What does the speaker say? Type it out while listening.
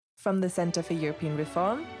From the Center for European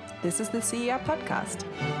Reform, this is the CER podcast.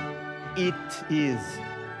 It is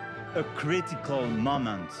a critical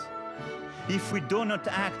moment. If we do not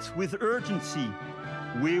act with urgency,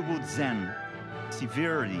 we would then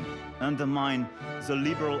severely undermine the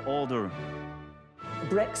liberal order.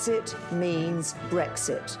 Brexit means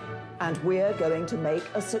Brexit, and we're going to make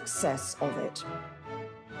a success of it.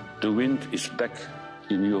 The wind is back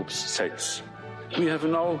in Europe's sails. We have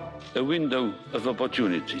now a window of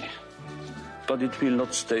opportunity, but it will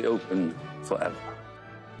not stay open forever.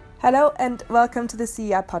 Hello and welcome to the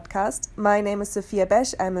CER podcast. My name is Sophia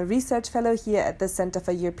Besch. I'm a research fellow here at the Center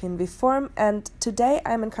for European Reform, and today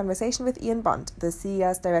I'm in conversation with Ian Bond, the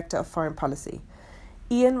CER's Director of Foreign Policy.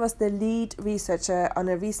 Ian was the lead researcher on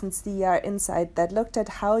a recent CER Insight that looked at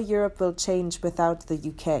how Europe will change without the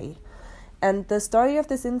UK. And the story of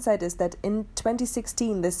this insight is that in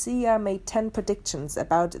 2016, the CER made 10 predictions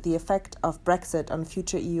about the effect of Brexit on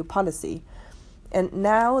future EU policy. And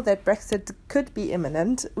now that Brexit could be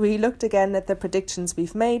imminent, we looked again at the predictions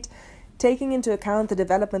we've made, taking into account the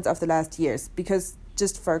developments of the last years. Because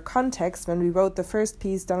just for context, when we wrote the first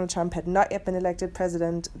piece, Donald Trump had not yet been elected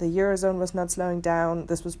president, the Eurozone was not slowing down,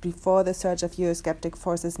 this was before the surge of Eurosceptic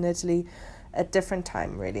forces in Italy, a different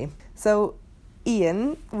time really. So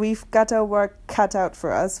Ian, we've got our work cut out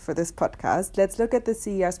for us for this podcast. Let's look at the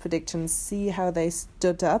CER's predictions, see how they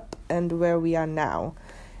stood up and where we are now.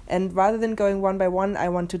 And rather than going one by one, I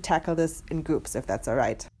want to tackle this in groups, if that's all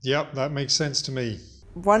right. Yep, that makes sense to me.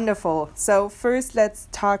 Wonderful. So first, let's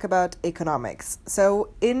talk about economics. So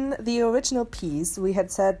in the original piece, we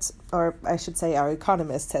had said, or I should say our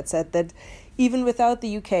economists had said, that even without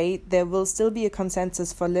the UK, there will still be a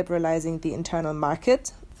consensus for liberalizing the internal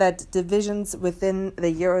market, that divisions within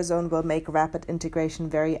the Eurozone will make rapid integration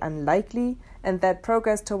very unlikely, and that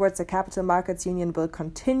progress towards a capital markets union will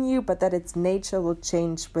continue, but that its nature will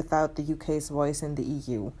change without the UK's voice in the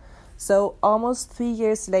EU. So almost 3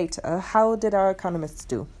 years later, how did our economists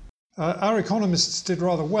do? Our economists did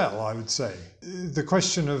rather well, I would say. The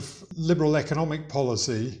question of liberal economic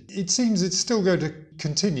policy, it seems it's still going to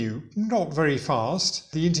continue, not very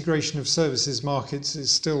fast. The integration of services markets is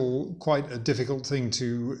still quite a difficult thing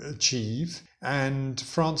to achieve. And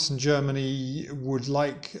France and Germany would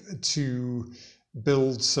like to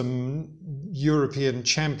build some European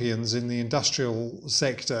champions in the industrial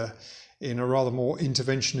sector in a rather more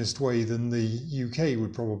interventionist way than the UK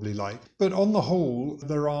would probably like. But on the whole,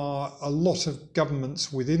 there are a lot of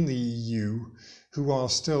governments within the EU who are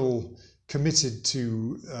still committed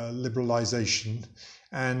to liberalisation,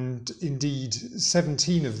 and indeed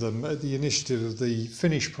 17 of them, at the initiative of the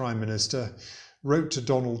Finnish Prime Minister, wrote to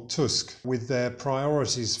Donald Tusk with their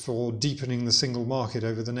priorities for deepening the single market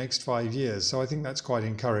over the next 5 years. So I think that's quite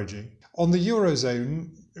encouraging. On the Eurozone,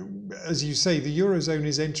 as you say, the Eurozone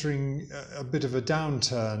is entering a bit of a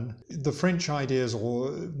downturn. The French ideas,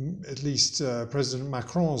 or at least President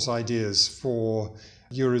Macron's ideas for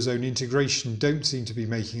Eurozone integration, don't seem to be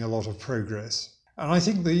making a lot of progress. And I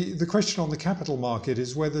think the question on the capital market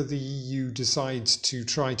is whether the EU decides to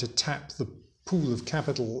try to tap the pool of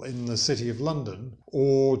capital in the City of London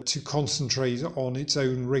or to concentrate on its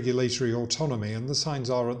own regulatory autonomy. And the signs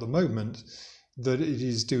are at the moment that it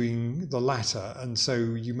is doing the latter, and so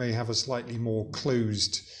you may have a slightly more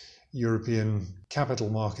closed European capital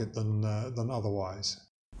market than otherwise.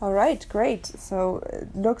 All right, great. So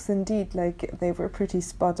it looks indeed like they were pretty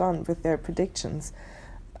spot on with their predictions.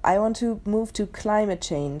 I want to move to climate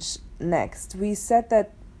change next. We said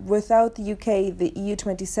that without the UK, the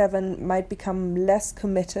EU27 might become less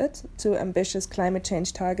committed to ambitious climate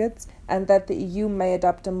change targets, and that the EU may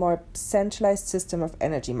adopt a more centralized system of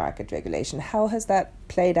energy market regulation. How has that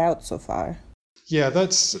played out so far? Yeah,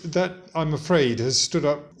 that I'm afraid has stood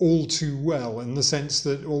up all too well, in the sense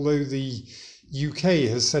that although the UK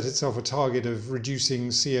has set itself a target of reducing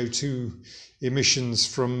CO2 emissions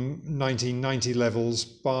from 1990 levels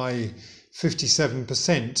by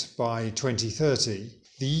 57% by 2030,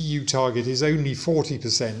 the EU target is only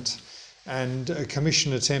 40%, and a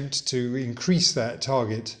Commission attempt to increase that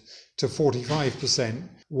target to 45%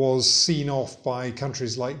 was seen off by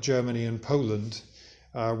countries like Germany and Poland,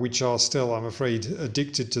 which are still, I'm afraid,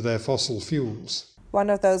 addicted to their fossil fuels.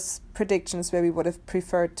 One of those predictions where we would have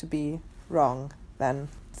preferred to be wrong then.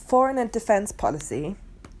 Foreign and defence policy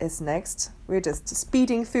is next. We're just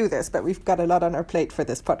speeding through this, but we've got a lot on our plate for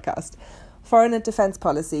this podcast. Foreign and defence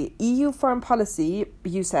policy. EU foreign policy,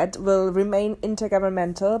 you said, will remain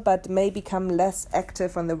intergovernmental but may become less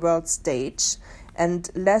active on the world stage and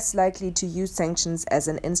less likely to use sanctions as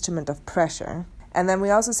an instrument of pressure. And then we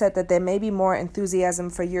also said that there may be more enthusiasm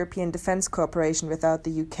for European defence cooperation without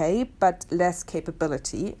the UK, but less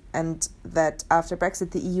capability, and that after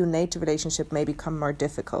Brexit, the EU-NATO relationship may become more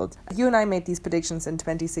difficult. You and I made these predictions in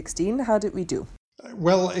 2016. How did we do?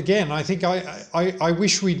 Well, again, I think I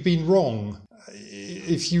wish we'd been wrong.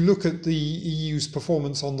 If you look at the EU's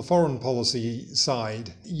performance on the foreign policy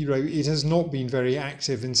side, it has not been very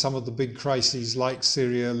active in some of the big crises like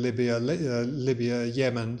Syria, Libya,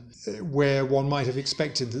 Yemen, where one might have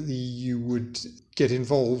expected that the EU would get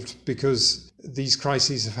involved because these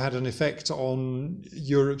crises have had an effect on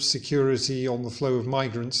Europe's security, on the flow of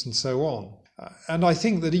migrants and so on. And I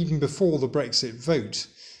think that even before the Brexit vote,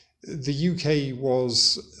 the UK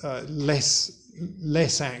was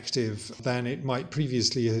less active than it might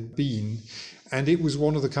previously have been, and it was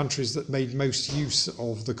one of the countries that made most use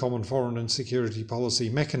of the common foreign and security policy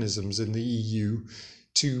mechanisms in the EU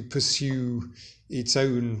to pursue its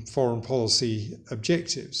own foreign policy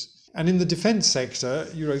objectives. And in the defence sector,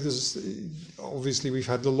 there's obviously we've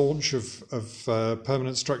had the launch of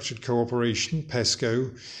Permanent Structured Cooperation,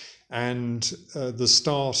 PESCO, and the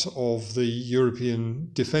start of the European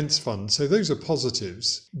Defence Fund. So those are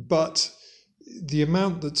positives, but the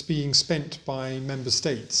amount that's being spent by member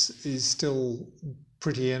states is still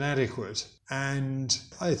pretty inadequate. And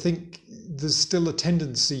I think there's still a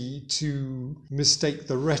tendency to mistake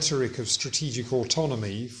the rhetoric of strategic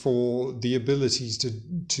autonomy for the abilities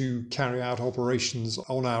to carry out operations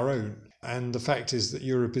on our own. And the fact is that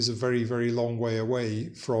Europe is a very, very long way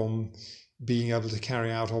away from being able to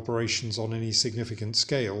carry out operations on any significant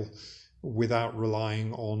scale without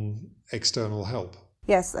relying on external help.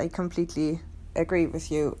 Yes, I completely agree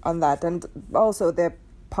with you on that. And also there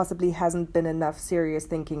possibly hasn't been enough serious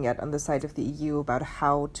thinking yet on the side of the EU about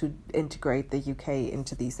how to integrate the UK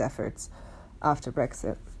into these efforts after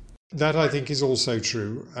Brexit. That I think is also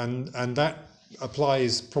true, and that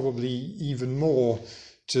applies probably even more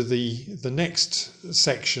to the next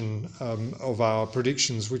section of our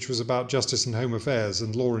predictions, which was about justice and home affairs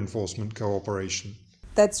and law enforcement cooperation.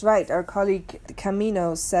 That's right. Our colleague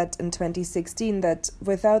Camino said in 2016 that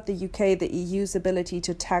without the UK, the EU's ability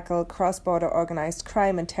to tackle cross-border organized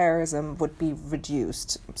crime and terrorism would be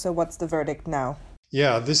reduced. So what's the verdict now?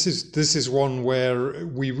 Yeah, this is one where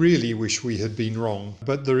we really wish we had been wrong.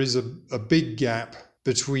 But there is a big gap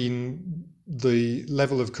between the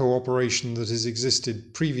level of cooperation that has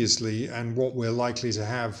existed previously and what we're likely to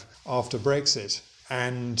have after Brexit.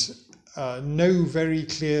 And no very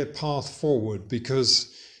clear path forward,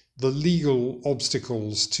 because the legal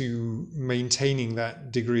obstacles to maintaining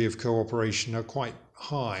that degree of cooperation are quite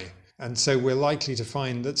high. And so we're likely to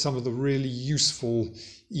find that some of the really useful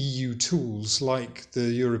EU tools, like the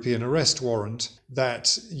European arrest warrant,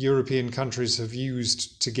 that European countries have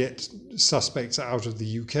used to get suspects out of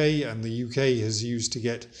the UK, and the UK has used to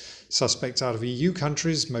get suspects out of EU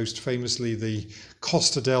countries, most famously the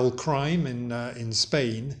Costa del crime in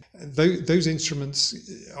Spain. Those instruments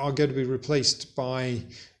are going to be replaced by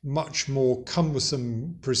much more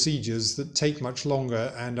cumbersome procedures that take much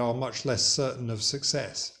longer and are much less certain of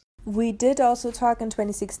success. We did also talk in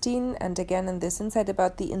 2016 and again in this insight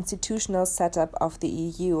about the institutional setup of the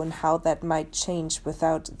EU and how that might change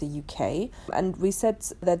without the UK. And we said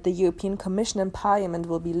that the European Commission and Parliament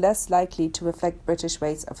will be less likely to reflect British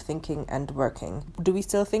ways of thinking and working. Do we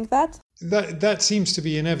still think that? That seems to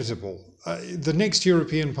be inevitable. The next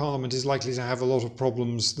European Parliament is likely to have a lot of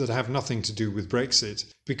problems that have nothing to do with Brexit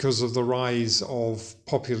because of the rise of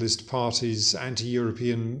populist parties,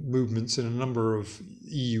 anti-European movements in a number of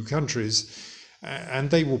EU countries.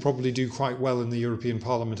 And they will probably do quite well in the European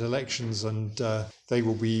Parliament elections, and they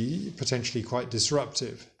will be potentially quite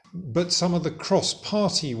disruptive. But some of the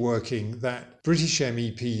cross-party working that British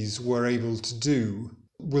MEPs were able to do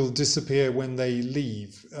will disappear when they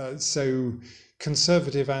leave. So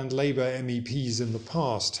Conservative and Labour MEPs in the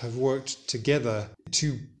past have worked together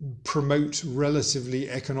to promote relatively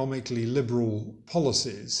economically liberal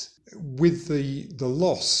policies. With the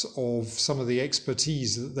loss of some of the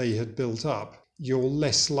expertise that they had built up, you're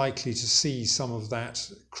less likely to see some of that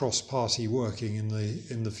cross-party working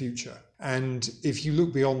in the future. And if you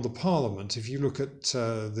look beyond the Parliament, if you look at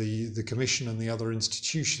the Commission and the other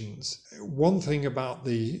institutions, one thing about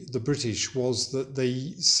the British was that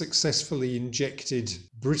they successfully injected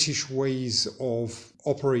British ways of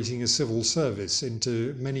operating a civil service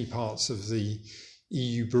into many parts of the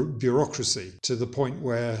EU bureaucracy, to the point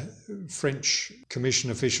where French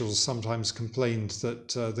Commission officials sometimes complained that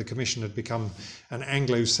the Commission had become an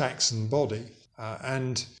Anglo-Saxon body.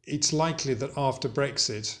 And it's likely that after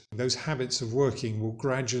Brexit, those habits of working will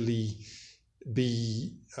gradually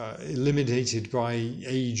be eliminated by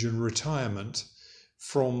age and retirement,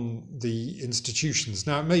 from the institutions.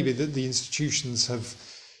 Now, it may be that the institutions have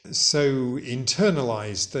so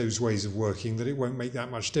internalized those ways of working that it won't make that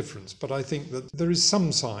much difference. But I think that there is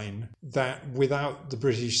some sign that without the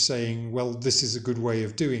British saying, well, this is a good way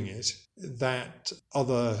of doing it, that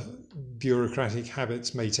other bureaucratic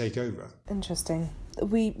habits may take over. Interesting.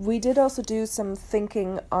 We did also do some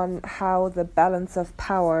thinking on how the balance of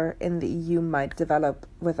power in the EU might develop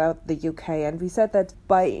without the UK, and we said that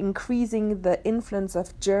by increasing the influence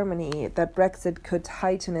of Germany, that Brexit could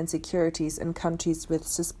heighten insecurities in countries with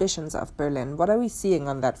suspicions of Berlin. What are we seeing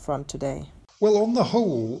on that front today? Well, on the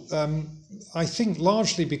whole, I think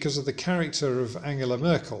largely because of the character of Angela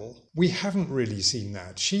Merkel, we haven't really seen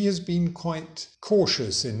that. She has been quite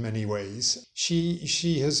cautious in many ways.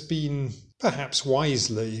 She has been, perhaps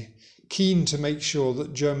wisely, keen to make sure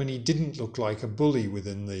that Germany didn't look like a bully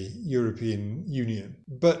within the European Union.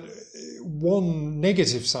 But one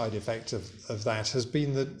negative side effect of that has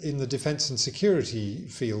been that in the defence and security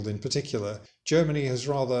field in particular, Germany has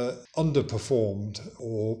rather underperformed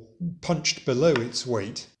or punched below its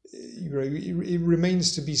weight. It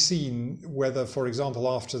remains to be seen whether, for example,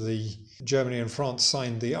 after Germany and France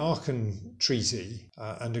signed the Aachen Treaty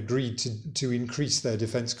and agreed to increase their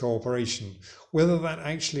defence cooperation, whether that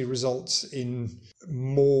actually results in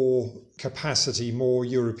more capacity, more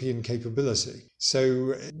European capability.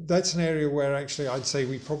 So that's an area where actually I'd say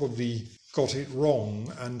we probably got it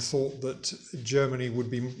wrong and thought that Germany would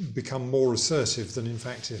become more assertive than in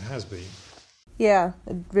fact it has been. Yeah,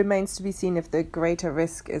 it remains to be seen if the greater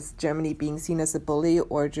risk is Germany being seen as a bully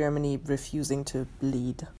or Germany refusing to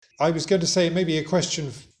lead. I was going to say it may be a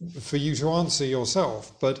question for you to answer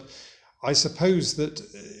yourself, but I suppose that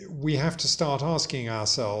we have to start asking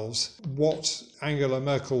ourselves what Angela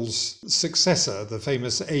Merkel's successor, the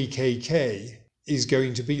famous AKK, is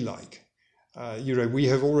going to be like. We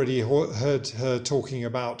have already heard her talking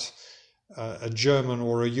about a German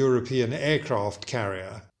or a European aircraft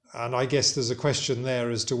carrier. And I guess there's a question there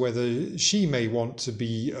as to whether she may want to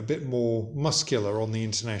be a bit more muscular on the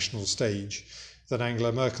international stage than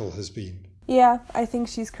Angela Merkel has been. Yeah, I think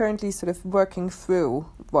she's currently sort of working through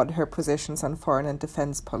what her positions on foreign and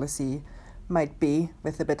defence policy might be,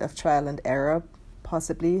 with a bit of trial and error,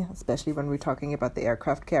 possibly, especially when we're talking about the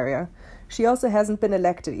aircraft carrier. She also hasn't been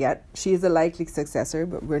elected yet. She is a likely successor,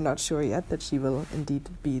 but we're not sure yet that she will indeed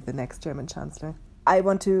be the next German Chancellor. I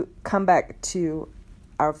want to come back to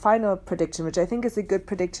our final prediction, which I think is a good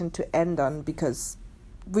prediction to end on because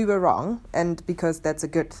we were wrong and because that's a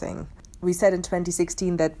good thing. We said in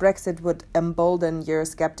 2016 that Brexit would embolden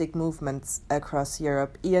Eurosceptic movements across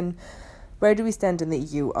Europe. Ian, where do we stand in the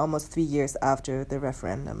EU almost 3 years after the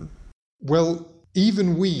referendum? Well,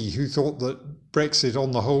 even we who thought that Brexit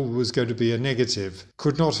on the whole was going to be a negative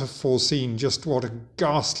could not have foreseen just what a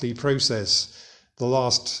ghastly process the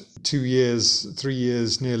last 2 years, 3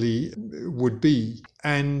 years nearly would be.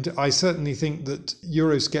 And I certainly think that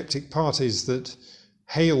Eurosceptic parties that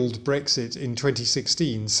hailed Brexit in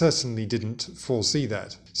 2016 certainly didn't foresee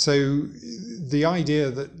that. So the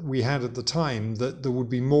idea that we had at the time that there would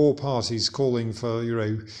be more parties calling for,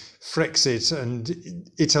 Frexit and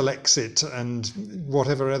Italexit and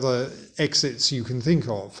whatever other exits you can think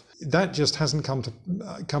of, that just hasn't come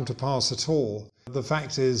to pass at all. The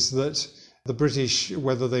fact is that the British,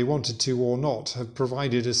 whether they wanted to or not, have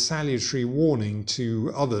provided a salutary warning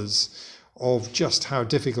to others of just how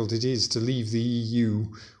difficult it is to leave the EU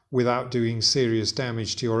without doing serious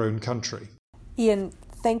damage to your own country. Ian,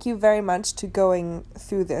 thank you very much to going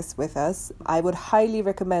through this with us. I would highly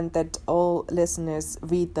recommend that all listeners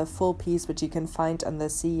read the full piece, which you can find on the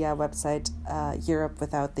CER website, Europe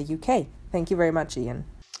Without the UK. Thank you very much, Ian.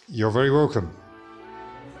 You're very welcome.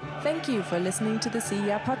 Thank you for listening to the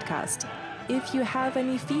CER podcast. If you have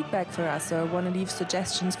any feedback for us or want to leave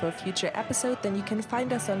suggestions for a future episode, then you can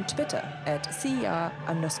find us on Twitter at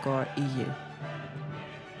CER_EU.